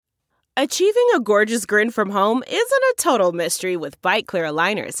Achieving a gorgeous grin from home isn't a total mystery with Byte Clear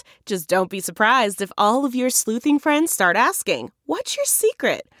aligners. Just don't be surprised if all of your sleuthing friends start asking, "What's your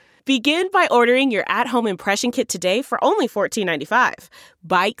secret?" Begin by ordering your at-home impression kit today for only $14.95.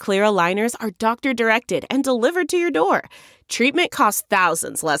 Byte Clear aligners are doctor-directed and delivered to your door. Treatment costs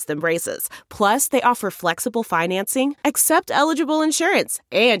thousands less than braces. Plus, they offer flexible financing, accept eligible insurance,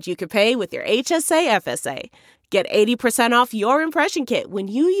 and you can pay with your HSA FSA. Get 80% off your impression kit when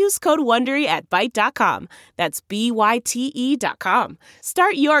you use code WONDERY at Byte.com. That's BYTE.com.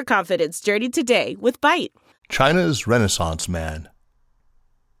 Start your confidence journey today with Byte. China's Renaissance Man.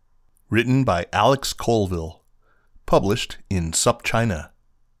 Written by Alex Colville. Published in SupChina.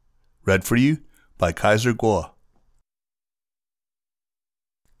 Read for you by Kaiser Kuo.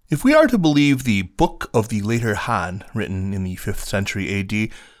 If we are to believe the Book of the Later Han, written in the 5th century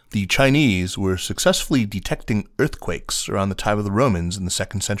AD, the Chinese were successfully detecting earthquakes around the time of the Romans in the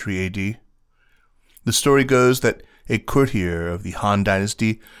 2nd century AD. The story goes that a courtier of the Han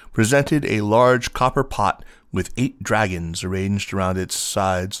dynasty presented a large copper pot with 8 dragons arranged around its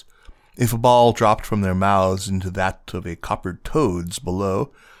sides. If a ball dropped from their mouths into that of a coppered toad's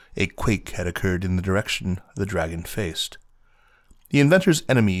below, a quake had occurred in the direction the dragon faced. The inventor's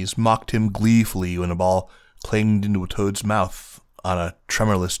enemies mocked him gleefully when a ball clanged into a toad's mouth on a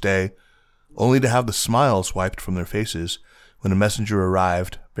tremorless day, only to have the smiles wiped from their faces when a messenger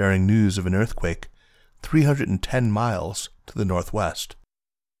arrived bearing news of an earthquake 310 miles to the northwest.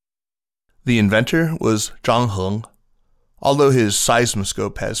 The inventor was Zhang Heng. Although his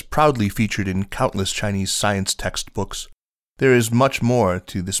seismoscope has proudly featured in countless Chinese science textbooks, there is much more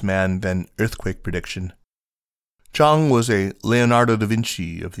to this man than earthquake prediction. Zhang was a Leonardo da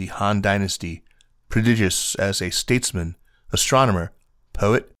Vinci of the Han dynasty, prodigious as a statesman, astronomer,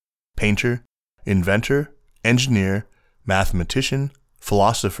 poet, painter, inventor, engineer, mathematician,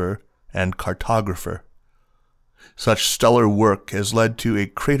 philosopher, and cartographer. Such stellar work has led to a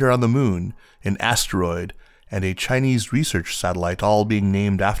crater on the moon, an asteroid, and a Chinese research satellite all being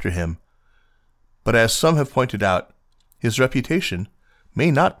named after him. But as some have pointed out, his reputation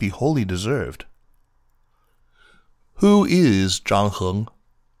may not be wholly deserved. Who is Zhang Heng?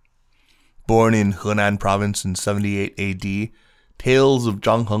 Born in Henan province in 78 AD, tales of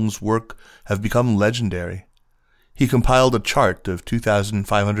Zhang Heng's work have become legendary. He compiled a chart of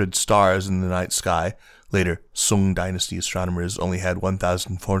 2,500 stars in the night sky. Later, Song dynasty astronomers only had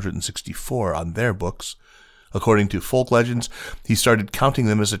 1,464 on their books. According to folk legends, he started counting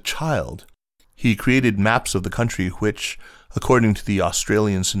them as a child. He created maps of the country which, according to the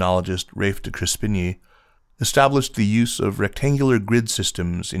Australian sinologist Rafe de Crespigny, established the use of rectangular grid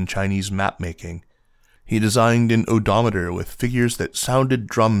systems in Chinese map-making. He designed an odometer with figures that sounded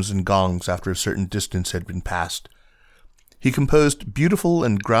drums and gongs after a certain distance had been passed. He composed beautiful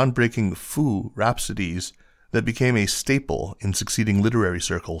and groundbreaking Fu rhapsodies that became a staple in succeeding literary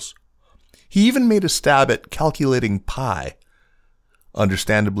circles. He even made a stab at calculating pi.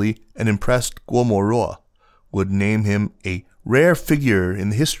 Understandably, an impressed Guo Moruo would name him a rare figure in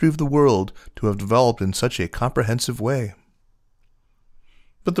the history of the world to have developed in such a comprehensive way.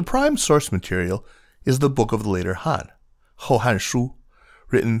 But the prime source material is the Book of the Later Han, Hou Han Shu,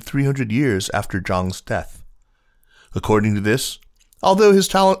 written 300 years after Zhang's death. According to this, although his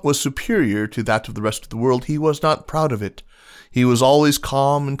talent was superior to that of the rest of the world, he was not proud of it. He was always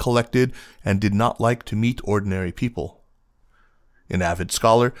calm and collected and did not like to meet ordinary people. An avid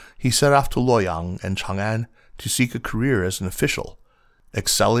scholar, he set off to Luoyang and Chang'an to seek a career as an official.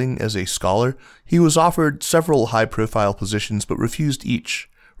 Excelling as a scholar, he was offered several high-profile positions but refused each,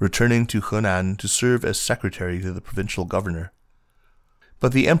 returning to Henan to serve as secretary to the provincial governor.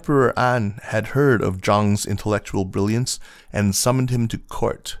 But the Emperor An had heard of Zhang's intellectual brilliance and summoned him to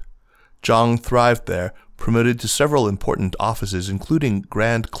court. Zhang thrived there, promoted to several important offices, including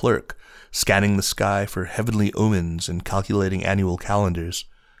Grand Clerk, scanning the sky for heavenly omens and calculating annual calendars.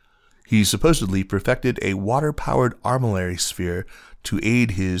 He supposedly perfected a water-powered armillary sphere to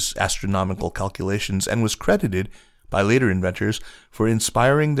aid his astronomical calculations and was credited by later inventors for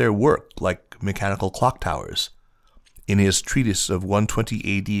inspiring their work like mechanical clock towers. In his treatise of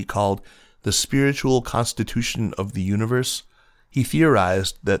 120 AD called The Spiritual Constitution of the Universe, he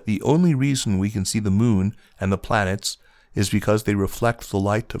theorized that the only reason we can see the moon and the planets is because they reflect the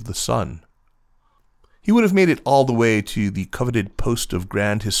light of the sun. He would have made it all the way to the coveted post of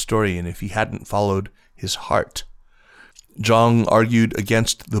Grand Historian if he hadn't followed his heart. Zhang argued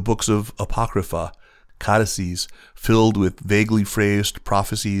against the books of Apocrypha, codices filled with vaguely phrased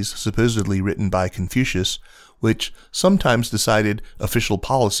prophecies supposedly written by Confucius, which sometimes decided official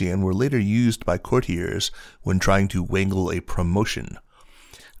policy and were later used by courtiers when trying to wangle a promotion.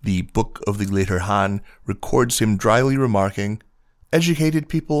 The Book of the Later Han records him dryly remarking, "Educated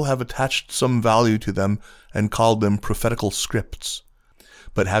people have attached some value to them and called them prophetical scripts.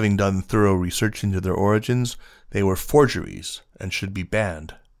 But having done thorough research into their origins, they were forgeries and should be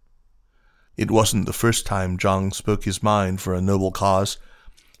banned." It wasn't the first time Zhang spoke his mind for a noble cause.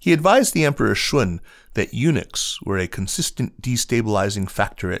 He advised the Emperor Shun that eunuchs were a consistent destabilizing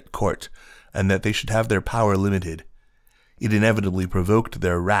factor at court, and that they should have their power limited. It inevitably provoked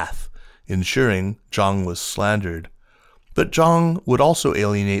their wrath, ensuring Zhang was slandered. But Zhang would also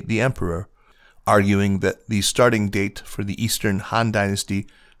alienate the emperor, arguing that the starting date for the Eastern Han Dynasty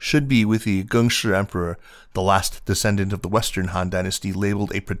should be with the Gengshi Emperor, the last descendant of the Western Han Dynasty,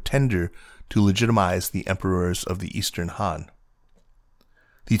 labeled a pretender to legitimize the emperors of the Eastern Han.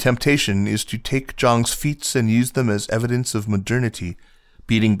 The temptation is to take Zhang's feats and use them as evidence of modernity,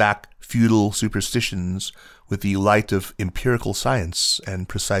 beating back feudal superstitions with the light of empirical science and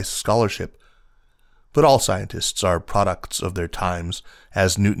precise scholarship. But all scientists are products of their times,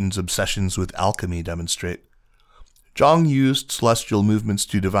 as Newton's obsessions with alchemy demonstrate. Zhang used celestial movements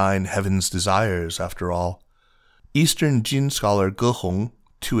to divine heaven's desires, after all. Eastern Jin scholar Ge Hong,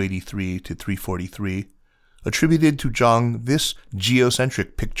 283-343, attributed to Zhang this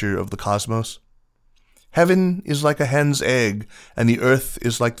geocentric picture of the cosmos. "Heaven is like a hen's egg, and the earth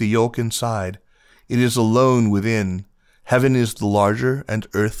is like the yolk inside. It is alone within. Heaven is the larger, and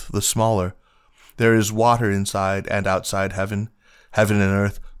earth the smaller. There is water inside and outside heaven. Heaven and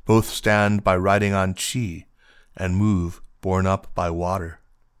earth both stand by riding on qi, and move borne up by water."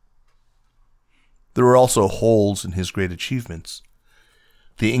 There were also holes in his great achievements.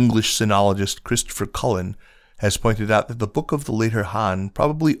 The English sinologist Christopher Cullen has pointed out that the Book of the Later Han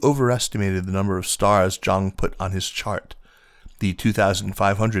probably overestimated the number of stars Zhang put on his chart. The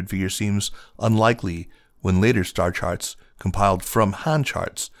 2,500 figure seems unlikely when later star charts, compiled from Han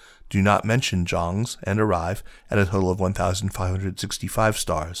charts, do not mention Zhang's and arrive at a total of 1,565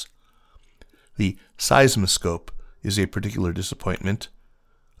 stars. The seismoscope is a particular disappointment.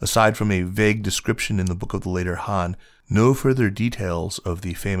 Aside from a vague description in the Book of the Later Han, no further details of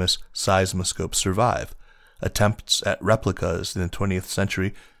the famous seismoscope survive. Attempts at replicas in the 20th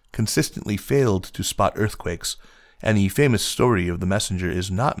century consistently failed to spot earthquakes, and the famous story of the messenger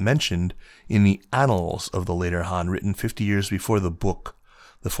is not mentioned in the Annals of the Later Han written 50 years before the book,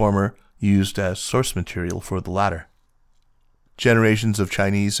 the former used as source material for the latter. Generations of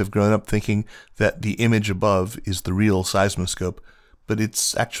Chinese have grown up thinking that the image above is the real seismoscope, but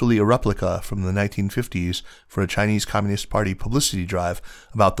it's actually a replica from the 1950s for a Chinese Communist Party publicity drive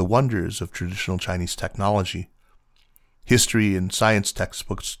about the wonders of traditional Chinese technology. History and science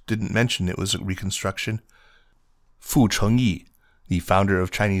textbooks didn't mention it was a reconstruction. Fu Chengyi, the founder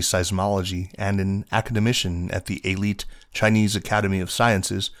of Chinese seismology and an academician at the elite Chinese Academy of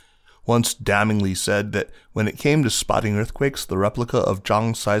Sciences, once damningly said that when it came to spotting earthquakes, the replica of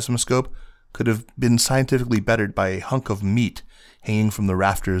Zhang's seismoscope could have been scientifically bettered by a hunk of meat hanging from the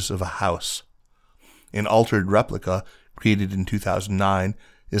rafters of a house. An altered replica, created in 2009,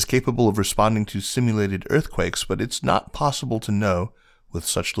 is capable of responding to simulated earthquakes, but it's not possible to know, with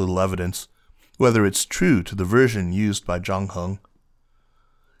such little evidence, whether it's true to the version used by Zhang Heng.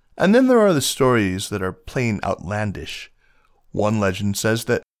 And then there are the stories that are plain outlandish. One legend says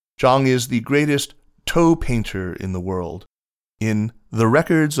that Zhang is the greatest toe painter in the world. In The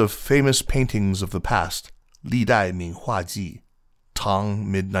Records of Famous Paintings of the Past, Li Dai Ming Hua Ji,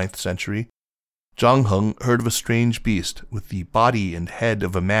 Tang, mid-9th century, Zhang Heng heard of a strange beast with the body and head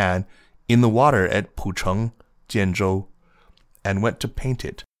of a man in the water at Pucheng, Jianzhou, and went to paint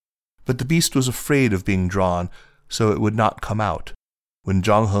it. But the beast was afraid of being drawn, so it would not come out. When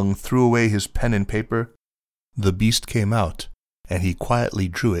Zhang Heng threw away his pen and paper, the beast came out, and he quietly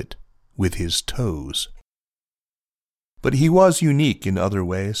drew it with his toes. But he was unique in other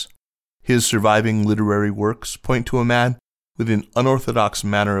ways. His surviving literary works point to a man with an unorthodox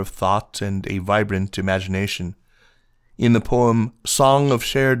manner of thought and a vibrant imagination. In the poem Song of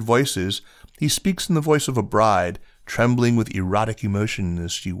Shared Voices, he speaks in the voice of a bride, trembling with erotic emotion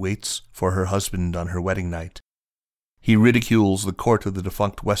as she waits for her husband on her wedding night. He ridicules the court of the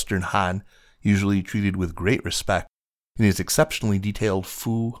defunct Western Han, usually treated with great respect, in his exceptionally detailed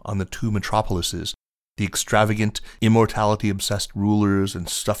Fu on the Two Metropolises, the extravagant, immortality-obsessed rulers and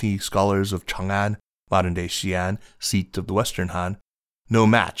stuffy scholars of Chang'an, modern-day Xi'an, seat of the Western Han, no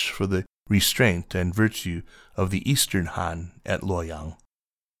match for the restraint and virtue of the Eastern Han at Luoyang.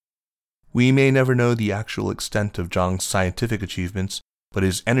 We may never know the actual extent of Zhang's scientific achievements, but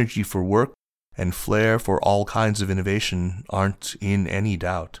his energy for work and flair for all kinds of innovation aren't in any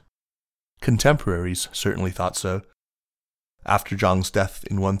doubt. Contemporaries certainly thought so. After Zhang's death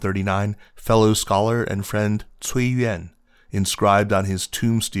in 139, fellow scholar and friend Cui Yuan inscribed on his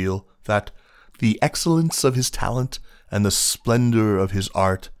tomb stele that the excellence of his talent and the splendor of his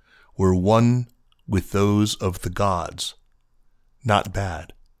art were one with those of the gods. Not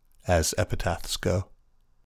bad, as epitaphs go.